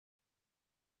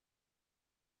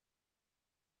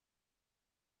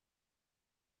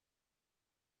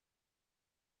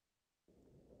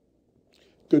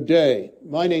Good day.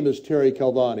 My name is Terry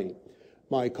Calvani.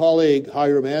 My colleague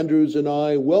Hiram Andrews and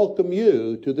I welcome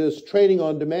you to this Training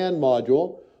on Demand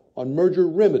module on merger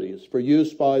remedies for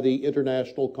use by the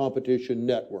International Competition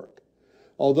Network.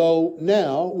 Although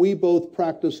now we both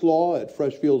practice law at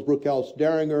Freshfields Brookhouse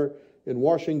Daringer in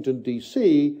Washington,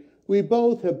 D.C., we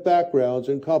both have backgrounds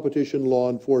in competition law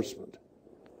enforcement.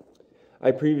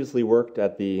 I previously worked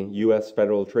at the U.S.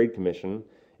 Federal Trade Commission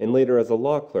and later as a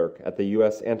law clerk at the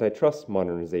U.S. Antitrust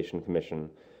Modernization Commission,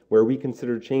 where we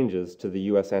considered changes to the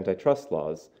U.S. antitrust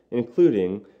laws,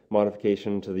 including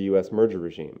modification to the U.S. merger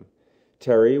regime.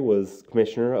 Terry was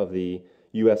commissioner of the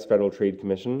U.S. Federal Trade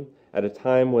Commission at a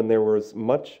time when there was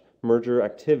much merger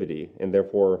activity and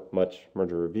therefore much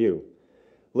merger review.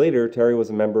 Later, Terry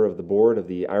was a member of the board of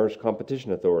the Irish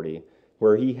Competition Authority,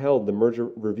 where he held the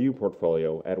merger review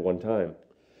portfolio at one time.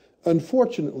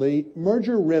 Unfortunately,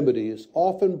 merger remedies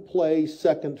often play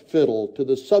second fiddle to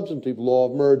the substantive law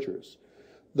of mergers.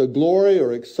 The glory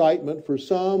or excitement for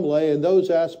some lay in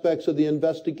those aspects of the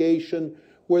investigation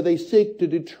where they seek to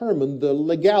determine the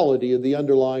legality of the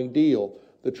underlying deal,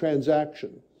 the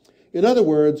transaction. In other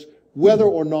words, whether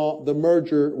or not the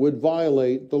merger would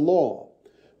violate the law.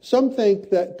 Some think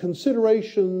that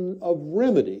consideration of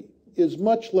remedy is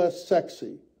much less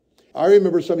sexy. I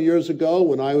remember some years ago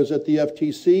when I was at the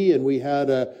FTC and we had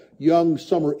a young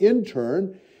summer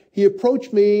intern. He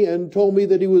approached me and told me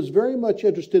that he was very much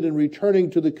interested in returning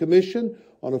to the commission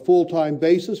on a full-time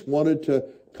basis, wanted to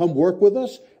come work with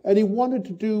us, and he wanted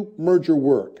to do merger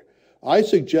work. I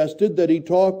suggested that he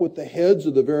talk with the heads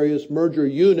of the various merger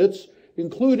units,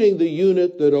 including the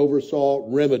unit that oversaw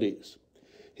remedies.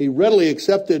 He readily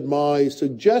accepted my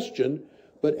suggestion,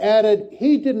 but added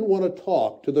he didn't want to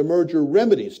talk to the merger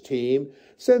remedies team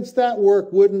since that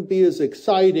work wouldn't be as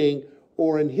exciting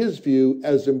or, in his view,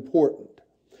 as important.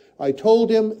 I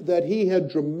told him that he had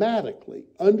dramatically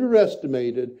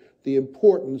underestimated the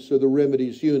importance of the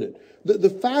remedies unit. The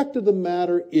fact of the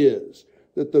matter is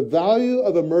that the value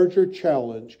of a merger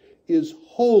challenge is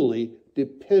wholly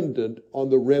dependent on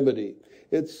the remedy.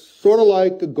 It's sort of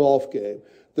like a golf game.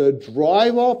 The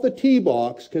drive off the tee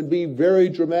box can be very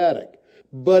dramatic,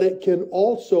 but it can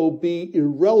also be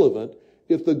irrelevant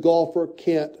if the golfer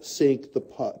can't sink the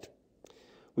putt.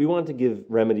 We want to give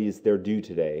remedies their due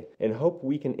today and hope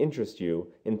we can interest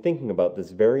you in thinking about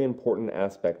this very important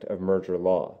aspect of merger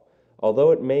law.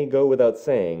 Although it may go without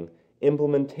saying,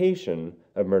 implementation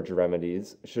of merger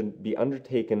remedies should be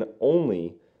undertaken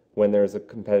only when there is a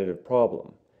competitive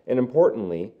problem. And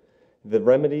importantly, the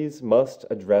remedies must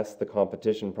address the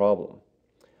competition problem.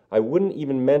 I wouldn't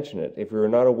even mention it if we were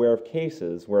not aware of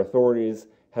cases where authorities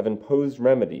have imposed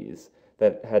remedies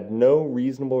that had no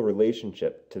reasonable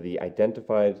relationship to the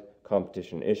identified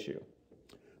competition issue.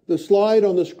 The slide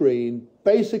on the screen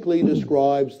basically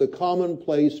describes the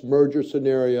commonplace merger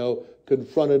scenario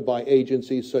confronted by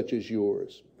agencies such as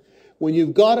yours. When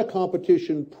you've got a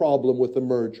competition problem with the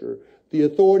merger, the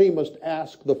authority must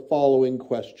ask the following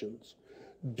questions.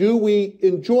 Do we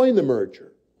enjoin the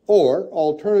merger? Or,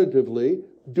 alternatively,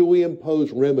 do we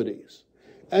impose remedies?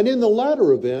 And in the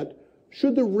latter event,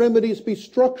 should the remedies be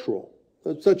structural,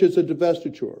 such as a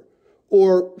divestiture?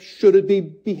 Or should it be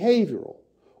behavioral?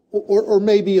 Or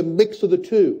maybe a mix of the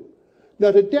two?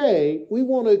 Now today, we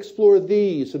want to explore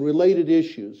these and related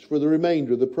issues for the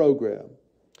remainder of the program.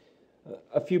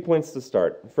 A few points to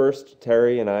start. First,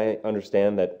 Terry and I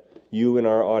understand that you and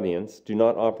our audience do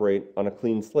not operate on a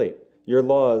clean slate. Your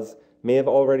laws may have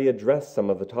already addressed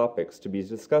some of the topics to be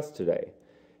discussed today,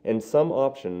 and some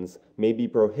options may be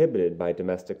prohibited by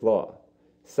domestic law.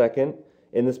 Second,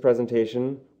 in this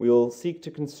presentation, we will seek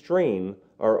to constrain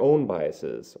our own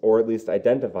biases, or at least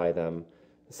identify them,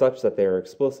 such that they are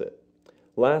explicit.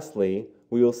 Lastly,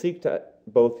 we will seek to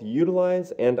both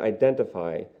utilize and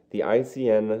identify the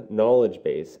ICN knowledge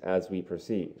base as we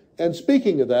proceed. And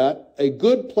speaking of that, a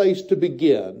good place to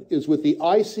begin is with the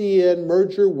ICN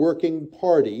Merger Working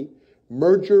Party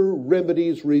Merger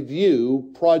Remedies Review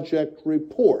Project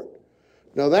Report.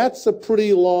 Now that's a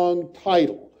pretty long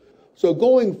title. So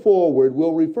going forward,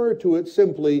 we'll refer to it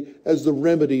simply as the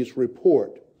Remedies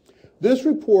Report. This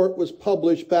report was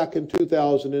published back in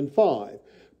 2005,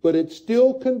 but it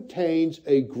still contains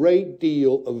a great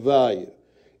deal of value.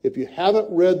 If you haven't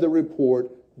read the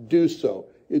report, do so.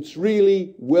 It's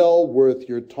really well worth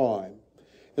your time.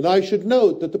 And I should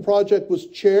note that the project was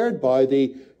chaired by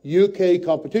the UK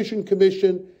Competition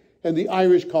Commission and the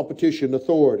Irish Competition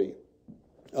Authority.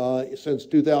 Since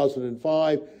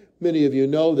 2005, many of you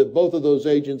know that both of those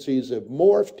agencies have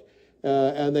morphed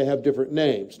and they have different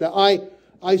names. Now,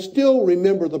 I still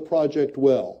remember the project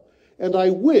well, and I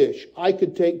wish I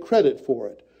could take credit for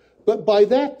it. But by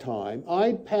that time,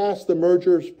 I'd passed the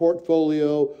mergers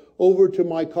portfolio over to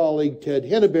my colleague Ted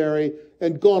Henneberry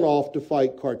and gone off to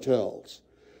fight cartels.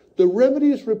 The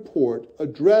Remedies report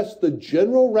addressed the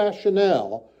general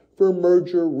rationale for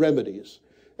merger remedies,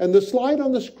 and the slide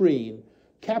on the screen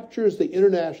captures the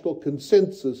international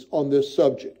consensus on this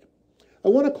subject. I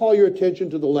want to call your attention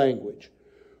to the language.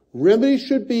 Remedies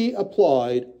should be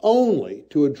applied only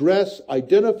to address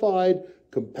identified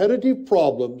competitive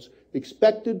problems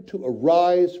expected to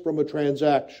arise from a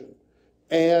transaction,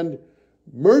 and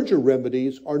merger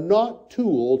remedies are not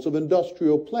tools of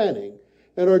industrial planning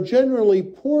and are generally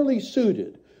poorly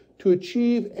suited to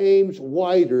achieve aims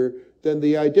wider than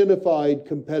the identified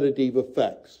competitive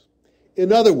effects.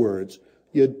 In other words,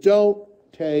 you don't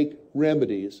take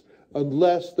remedies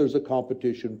unless there's a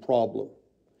competition problem.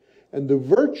 And the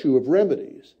virtue of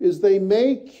remedies is they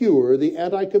may cure the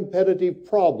anti-competitive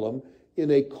problem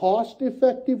in a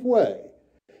cost-effective way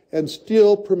and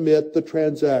still permit the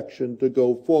transaction to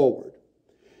go forward.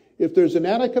 If there's an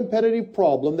anti-competitive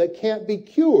problem that can't be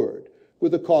cured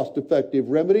with a cost-effective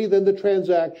remedy, then the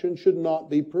transaction should not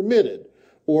be permitted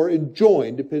or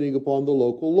enjoined depending upon the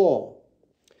local law.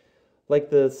 Like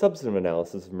the substantive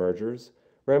analysis of mergers,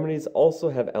 remedies also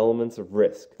have elements of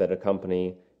risk that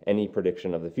accompany any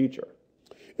prediction of the future.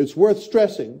 It's worth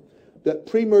stressing that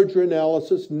pre-merger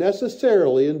analysis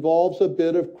necessarily involves a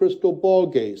bit of crystal ball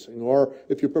gazing, or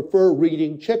if you prefer,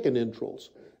 reading chicken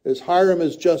entrails. As Hiram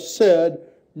has just said,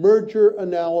 merger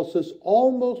analysis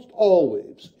almost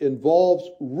always involves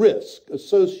risk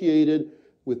associated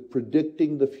with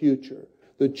predicting the future.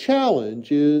 The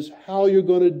challenge is how you're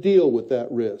going to deal with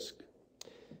that risk.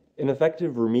 An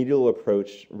effective remedial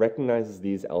approach recognizes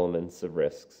these elements of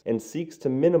risks and seeks to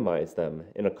minimize them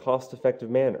in a cost-effective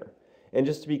manner. And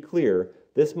just to be clear,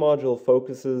 this module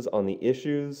focuses on the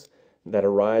issues that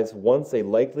arise once a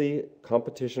likely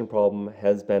competition problem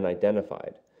has been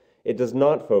identified. It does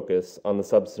not focus on the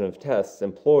substantive tests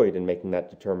employed in making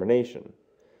that determination.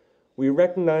 We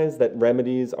recognize that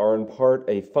remedies are in part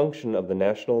a function of the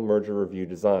National Merger Review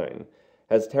design.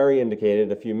 As Terry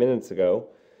indicated a few minutes ago,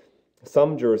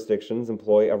 some jurisdictions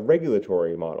employ a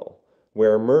regulatory model,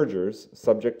 where mergers,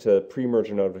 subject to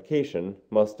pre-merger notification,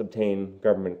 must obtain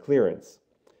government clearance.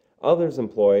 Others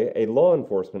employ a law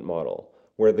enforcement model,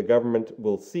 where the government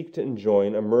will seek to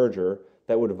enjoin a merger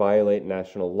that would violate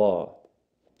national law.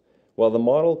 While the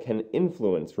model can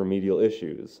influence remedial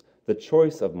issues, the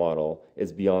choice of model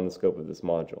is beyond the scope of this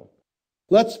module.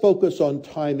 Let's focus on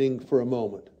timing for a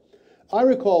moment. I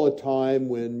recall a time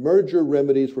when merger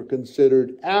remedies were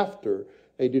considered after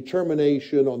a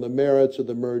determination on the merits of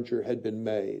the merger had been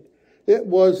made. It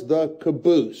was the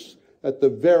caboose at the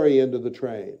very end of the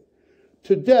train.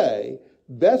 Today,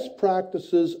 best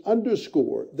practices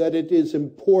underscore that it is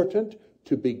important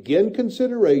to begin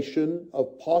consideration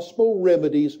of possible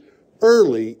remedies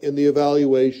early in the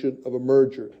evaluation of a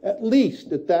merger, at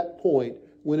least at that point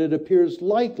when it appears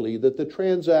likely that the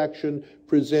transaction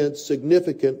presents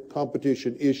significant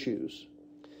competition issues.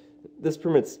 This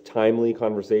permits timely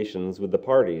conversations with the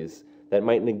parties that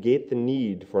might negate the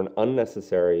need for an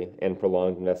unnecessary and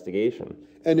prolonged investigation.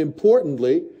 And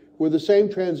importantly, where the same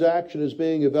transaction is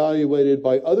being evaluated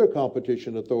by other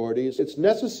competition authorities, it's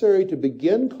necessary to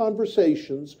begin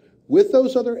conversations with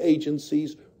those other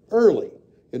agencies early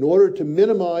in order to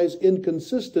minimize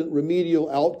inconsistent remedial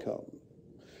outcomes.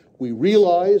 We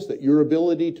realize that your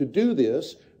ability to do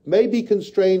this may be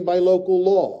constrained by local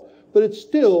law, but it's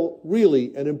still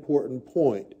really an important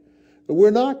point. We're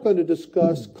not going to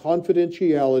discuss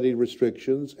confidentiality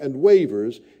restrictions and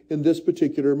waivers in this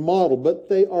particular model, but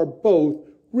they are both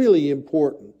really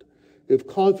important. If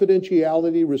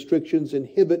confidentiality restrictions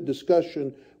inhibit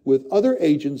discussion with other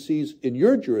agencies in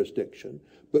your jurisdiction,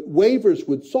 but waivers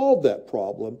would solve that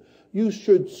problem, you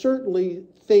should certainly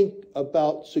think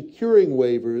about securing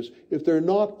waivers if they're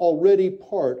not already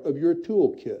part of your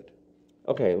toolkit.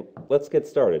 Okay, let's get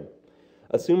started.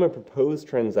 Assume a proposed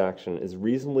transaction is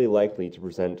reasonably likely to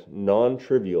present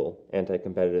non-trivial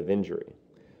anti-competitive injury.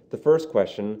 The first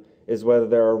question is whether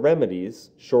there are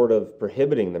remedies, short of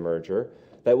prohibiting the merger,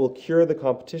 that will cure the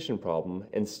competition problem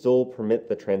and still permit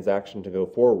the transaction to go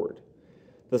forward.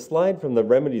 The slide from the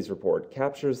Remedies report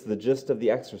captures the gist of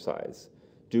the exercise.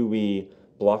 Do we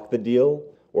block the deal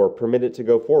or permit it to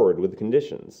go forward with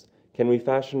conditions? Can we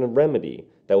fashion a remedy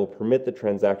that will permit the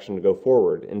transaction to go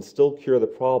forward and still cure the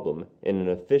problem in an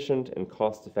efficient and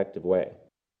cost-effective way?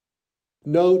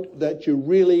 Note that you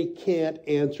really can't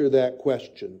answer that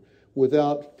question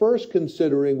without first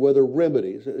considering whether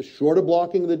remedies, short of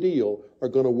blocking the deal, are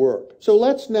going to work. So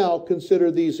let's now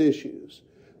consider these issues.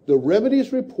 The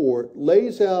Remedies report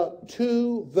lays out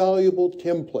two valuable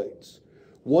templates.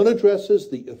 One addresses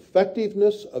the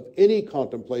effectiveness of any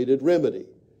contemplated remedy.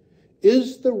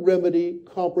 Is the remedy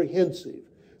comprehensive?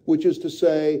 Which is to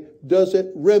say, does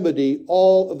it remedy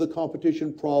all of the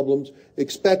competition problems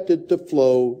expected to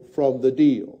flow from the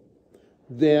deal?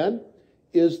 Then,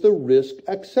 is the risk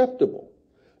acceptable?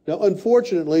 Now,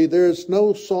 unfortunately, there is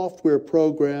no software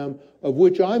program of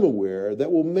which I'm aware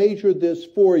that will measure this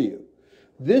for you.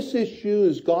 This issue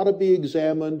has got to be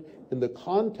examined in the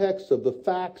context of the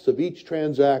facts of each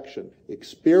transaction.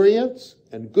 Experience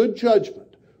and good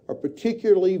judgment are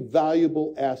particularly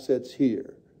valuable assets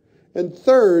here. And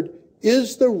third,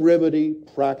 is the remedy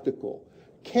practical?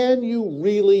 Can you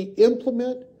really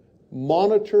implement,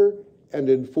 monitor, and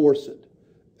enforce it?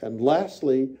 And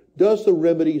lastly, does the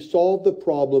remedy solve the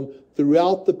problem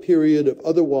throughout the period of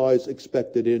otherwise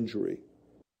expected injury?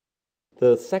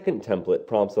 The second template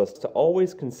prompts us to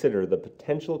always consider the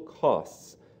potential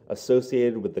costs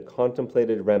associated with the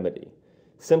contemplated remedy.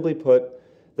 Simply put,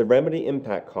 the remedy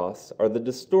impact costs are the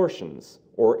distortions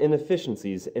or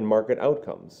inefficiencies in market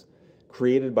outcomes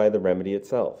created by the remedy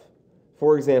itself.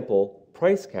 For example,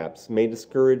 price caps may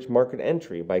discourage market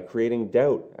entry by creating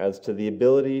doubt as to the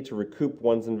ability to recoup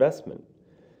one's investment.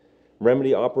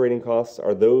 Remedy operating costs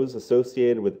are those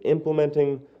associated with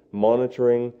implementing,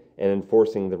 monitoring, and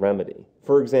enforcing the remedy.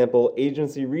 For example,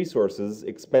 agency resources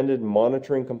expended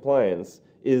monitoring compliance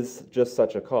is just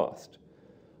such a cost.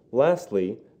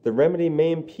 Lastly, the remedy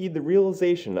may impede the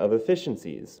realization of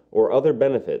efficiencies or other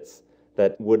benefits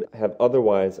that would have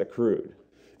otherwise accrued.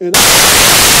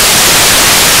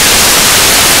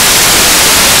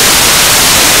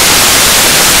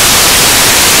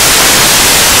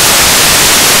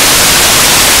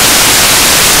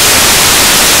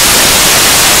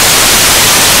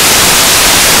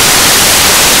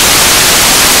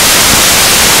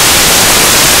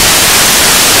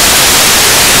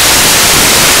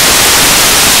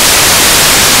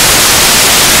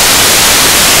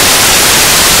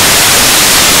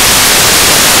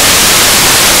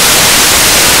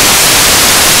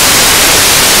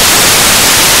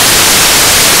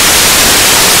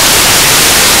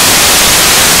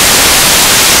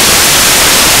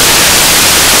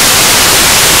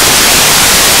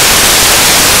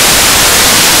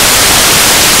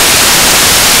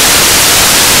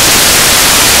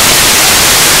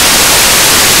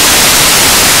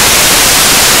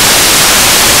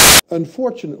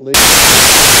 Unfortunately,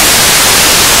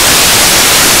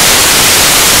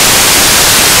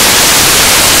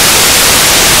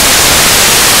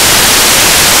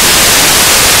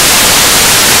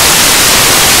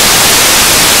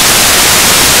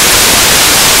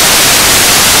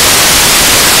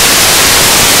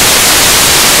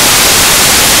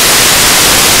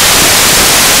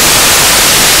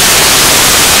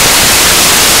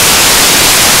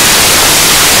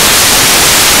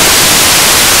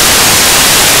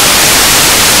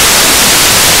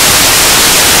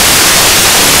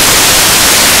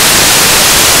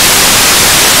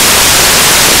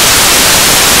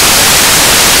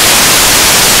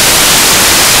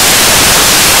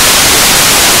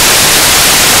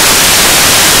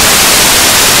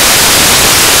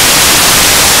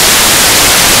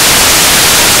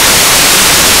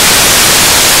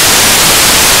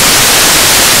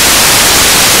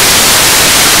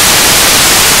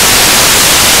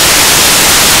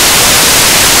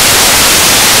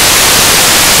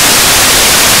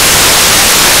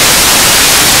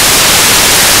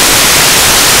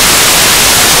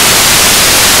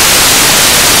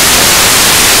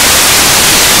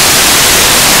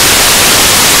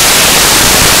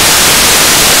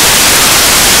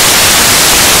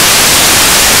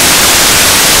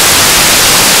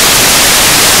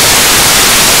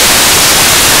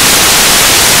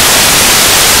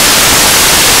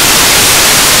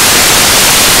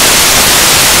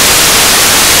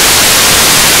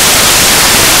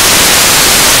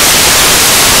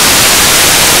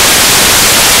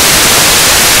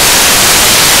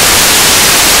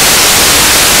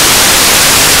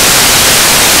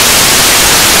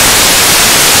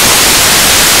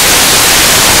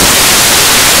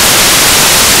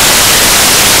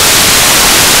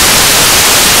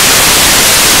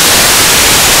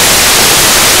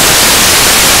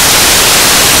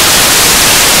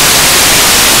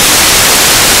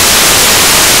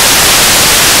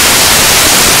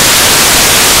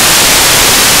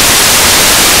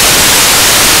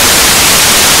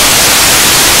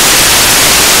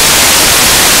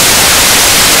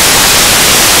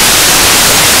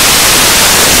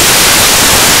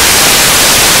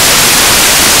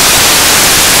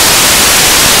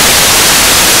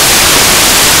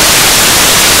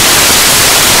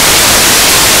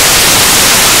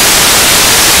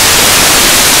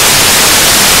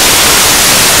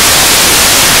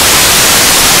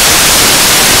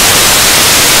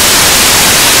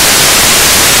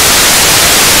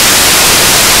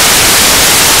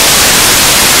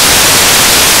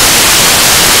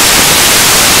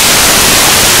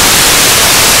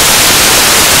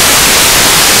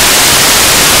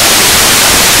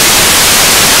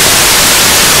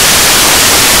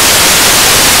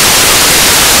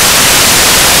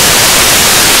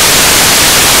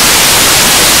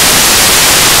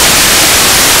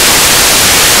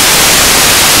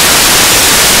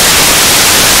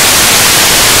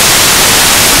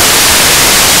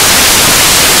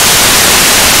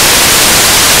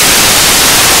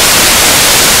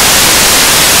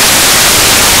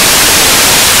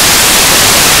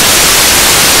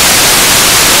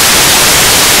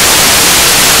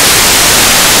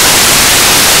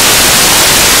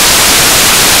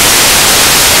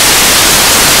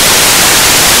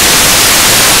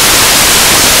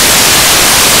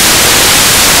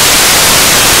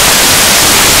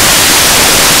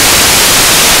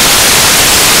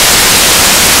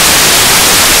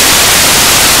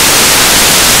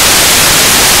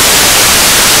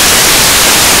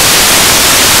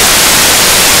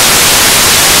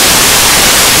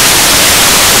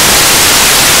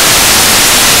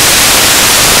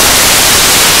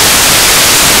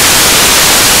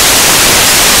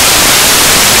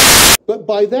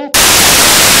 by that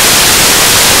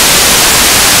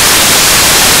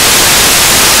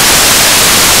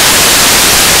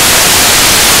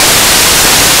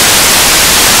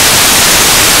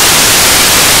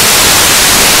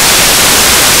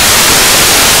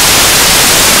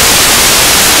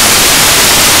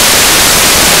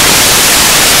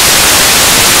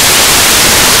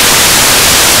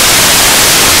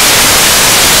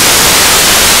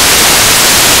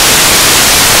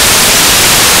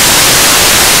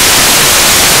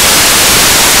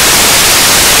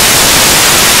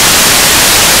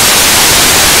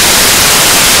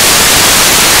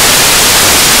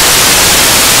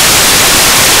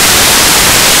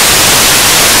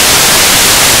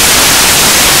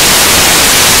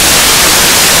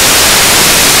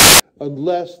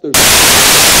unless there's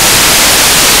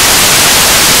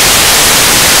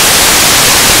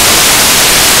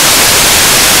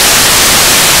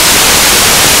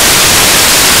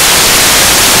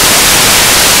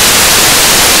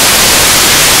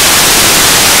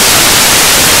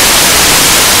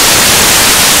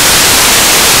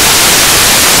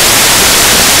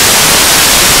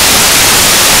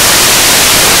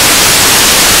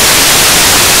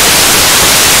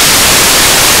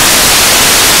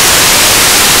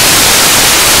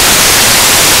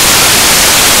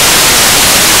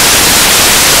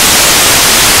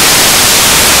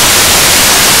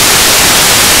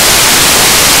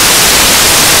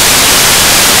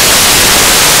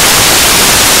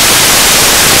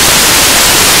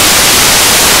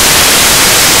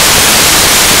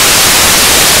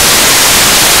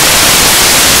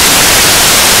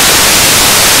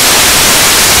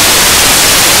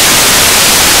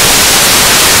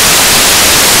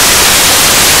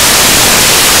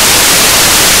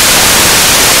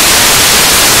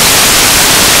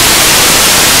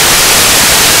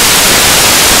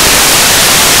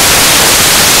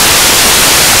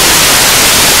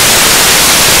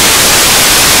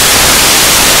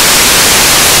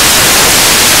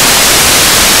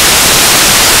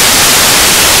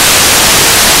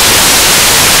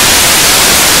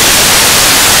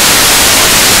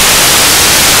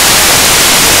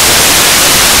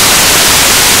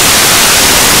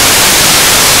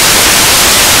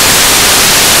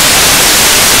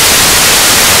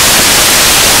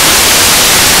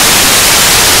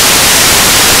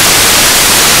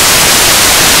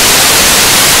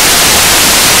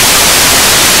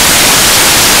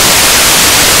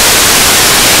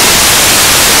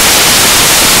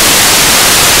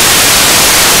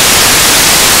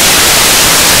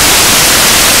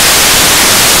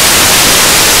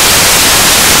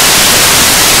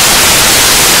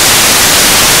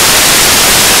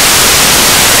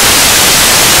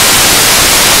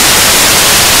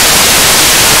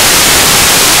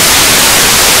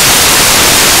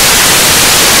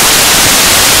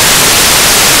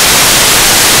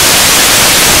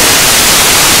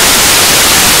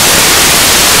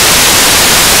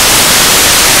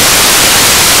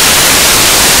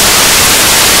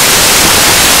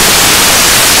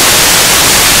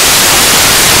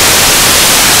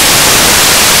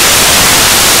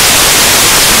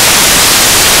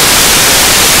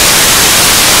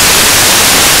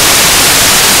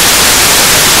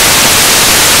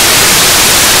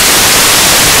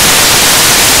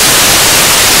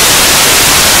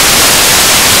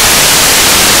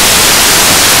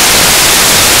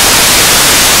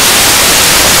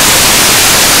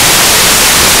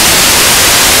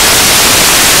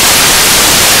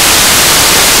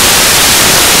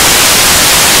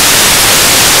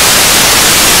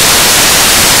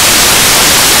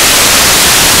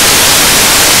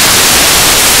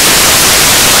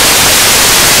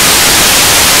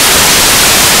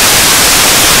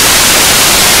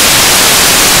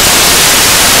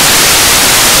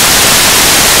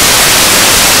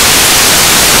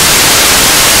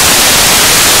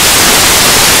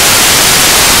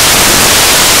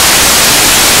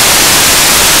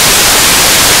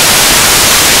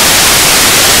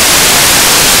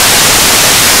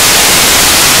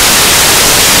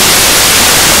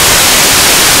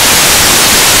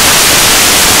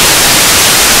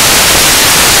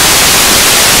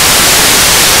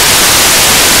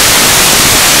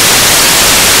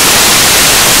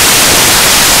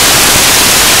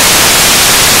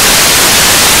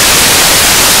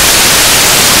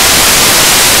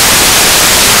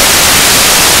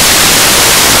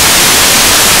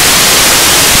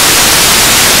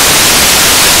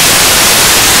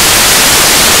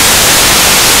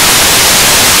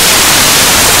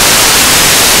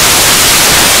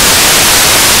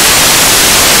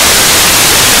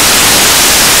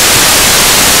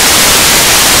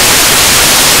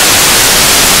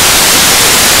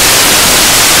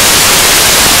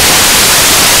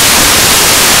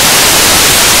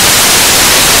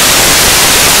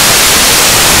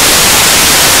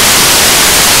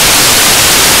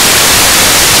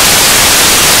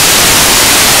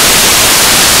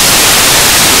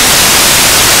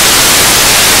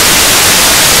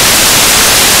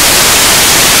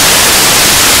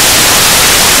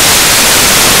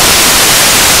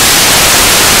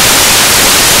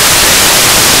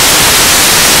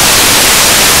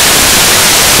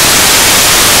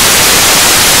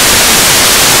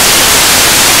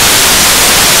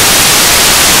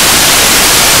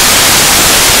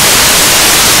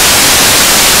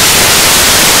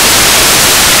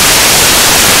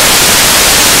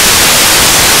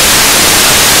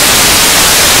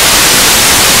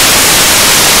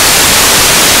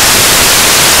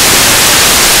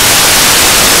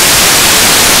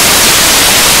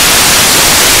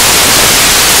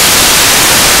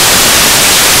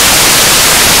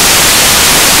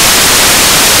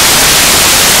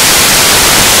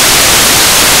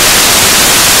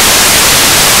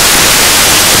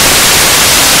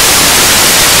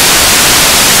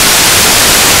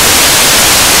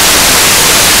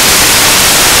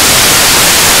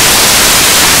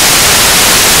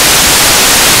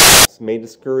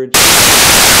discourage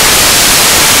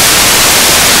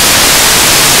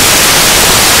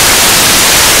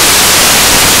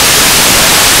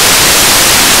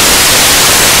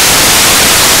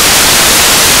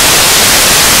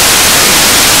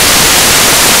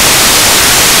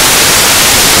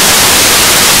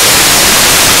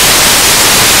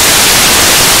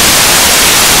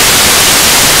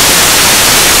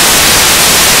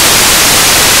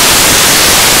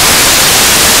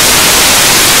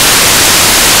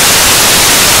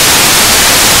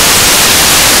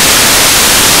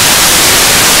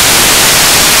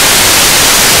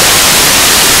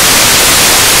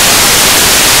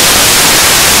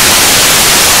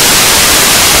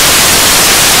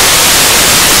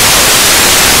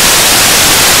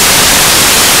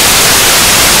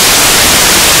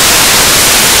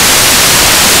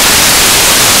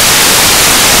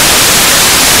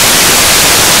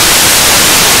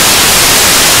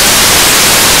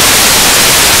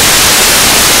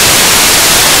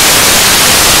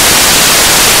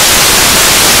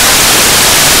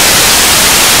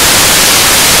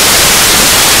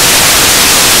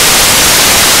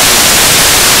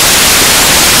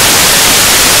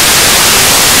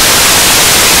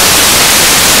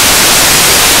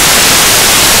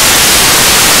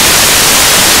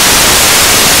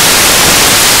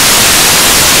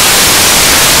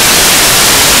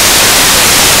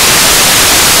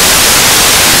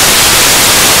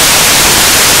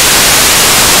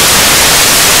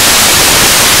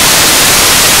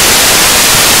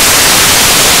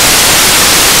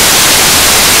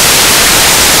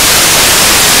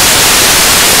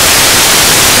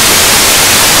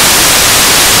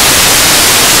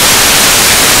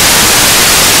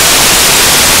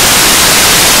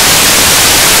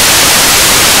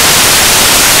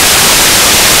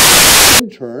in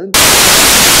turn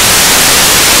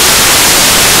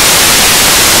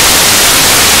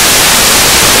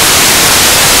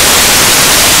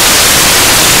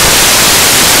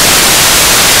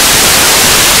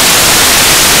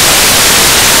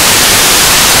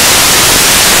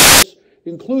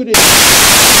including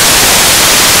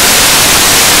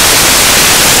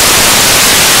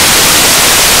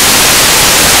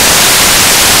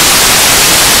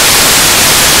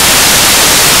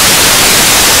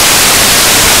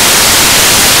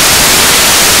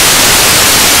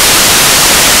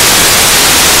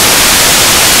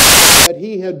that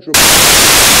he had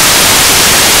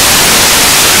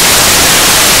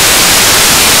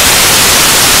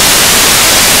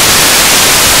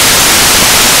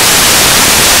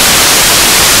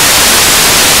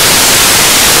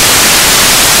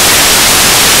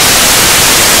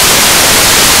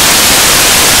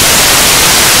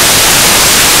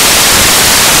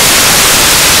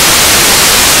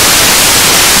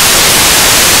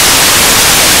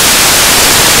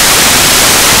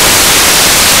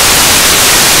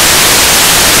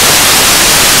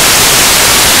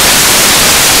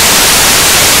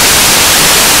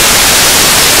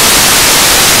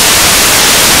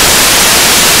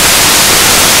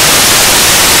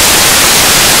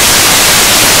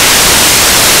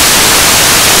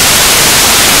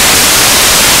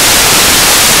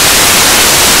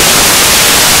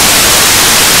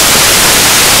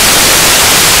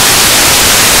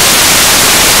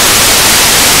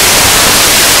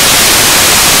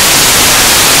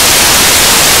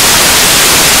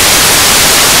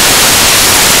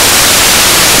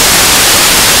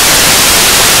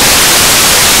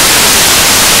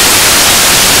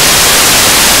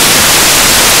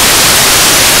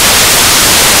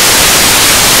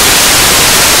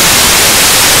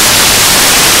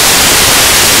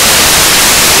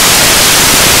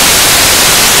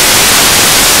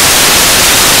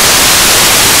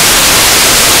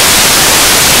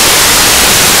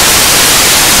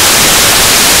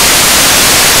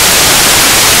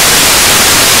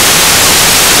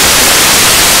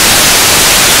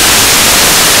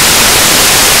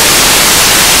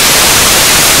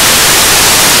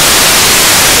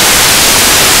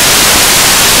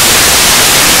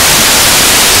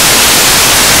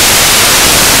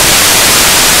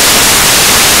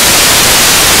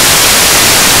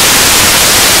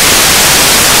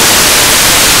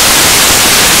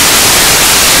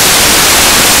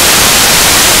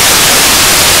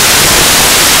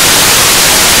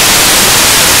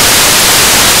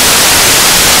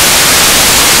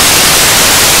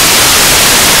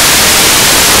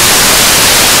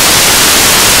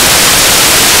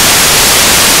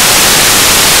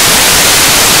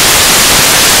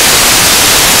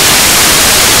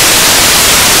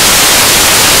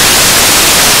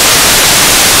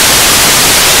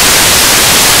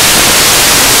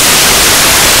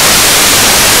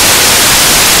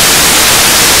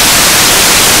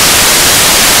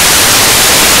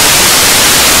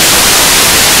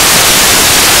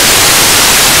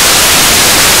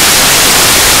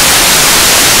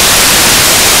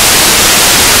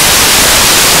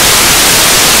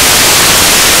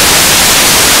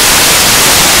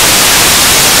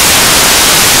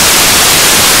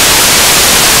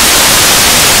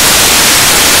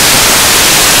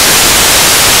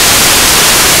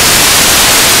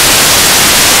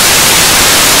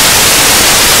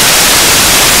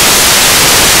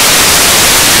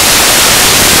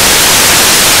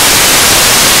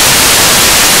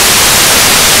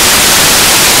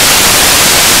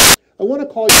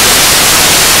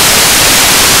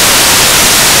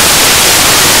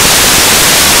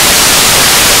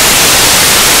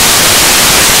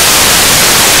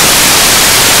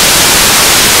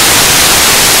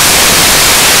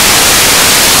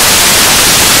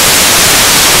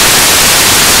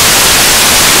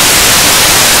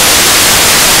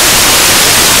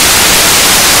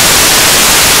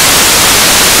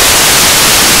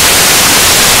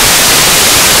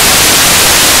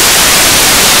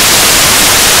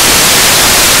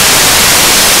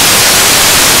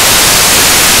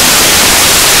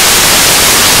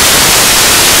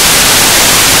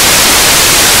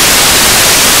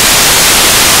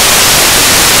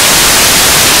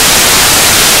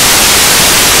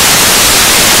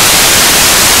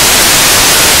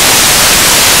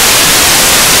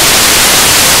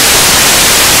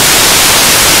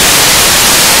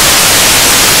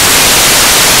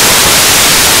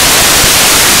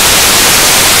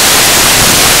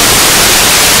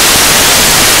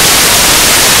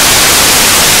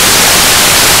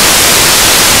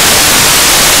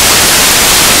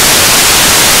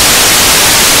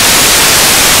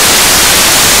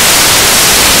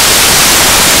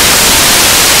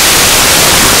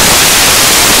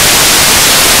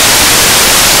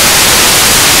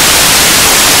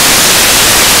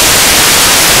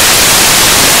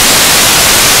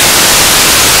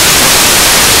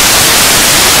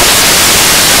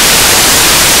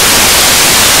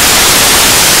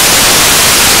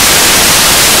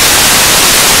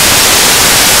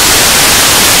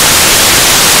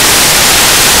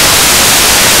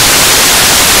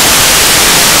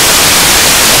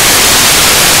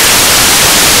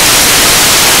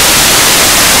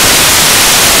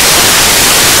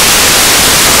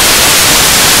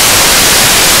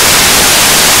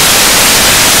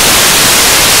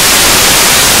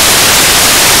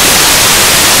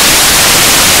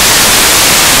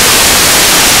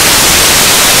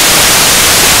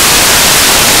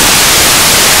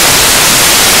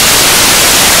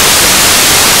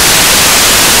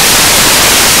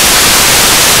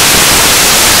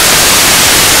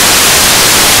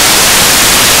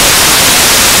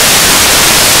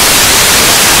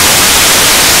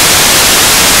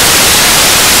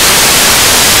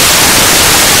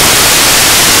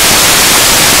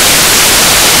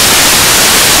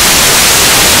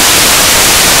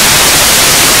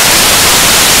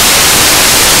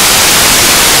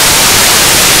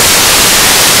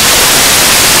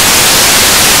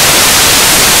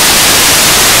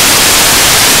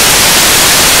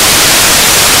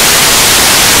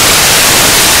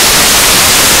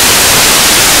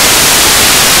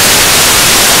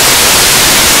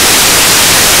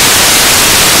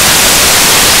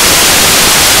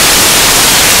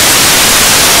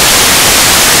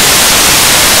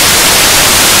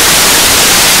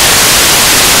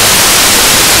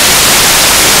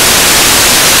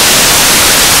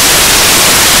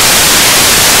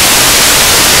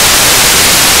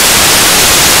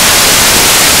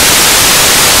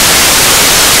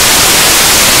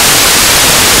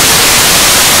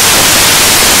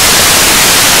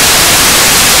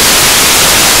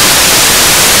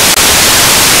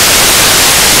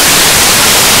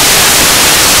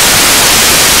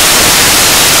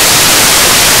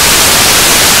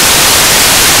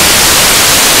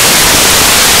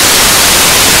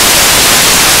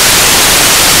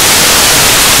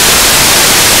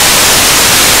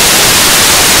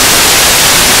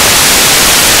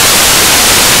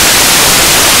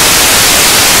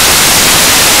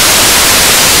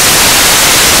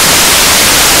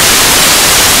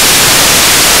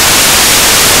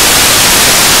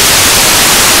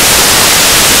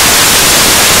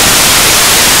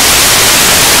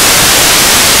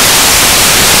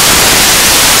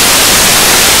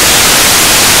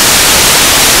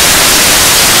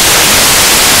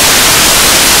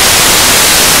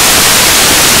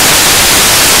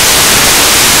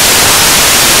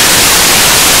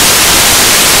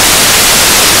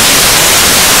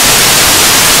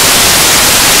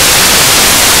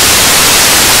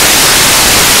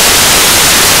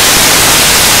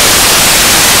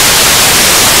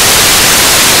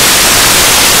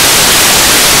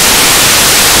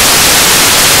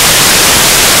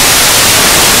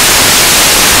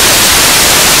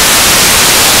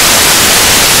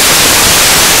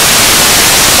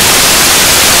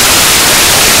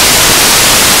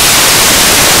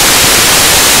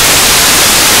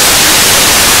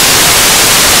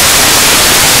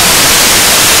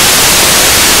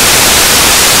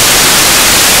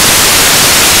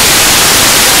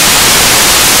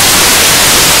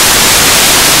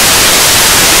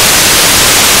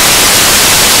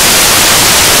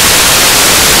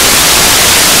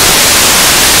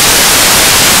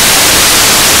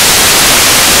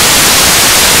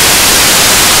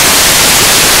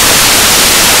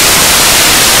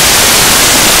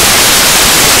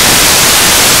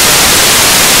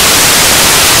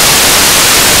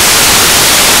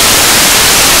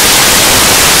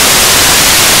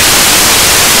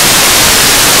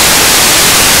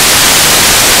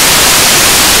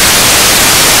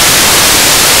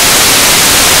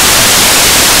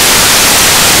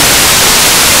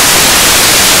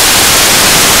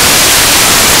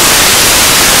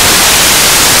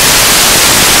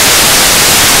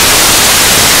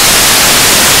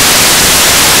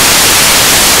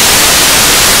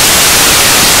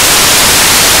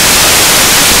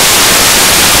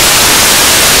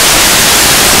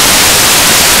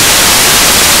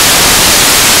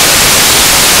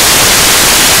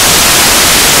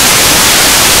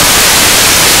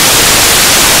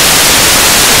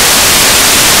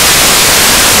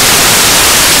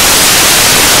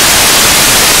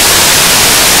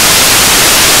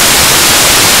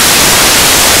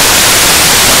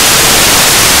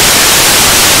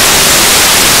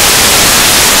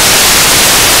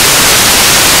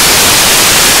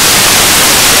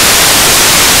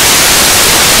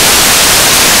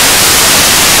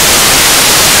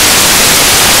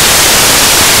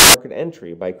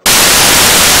entry by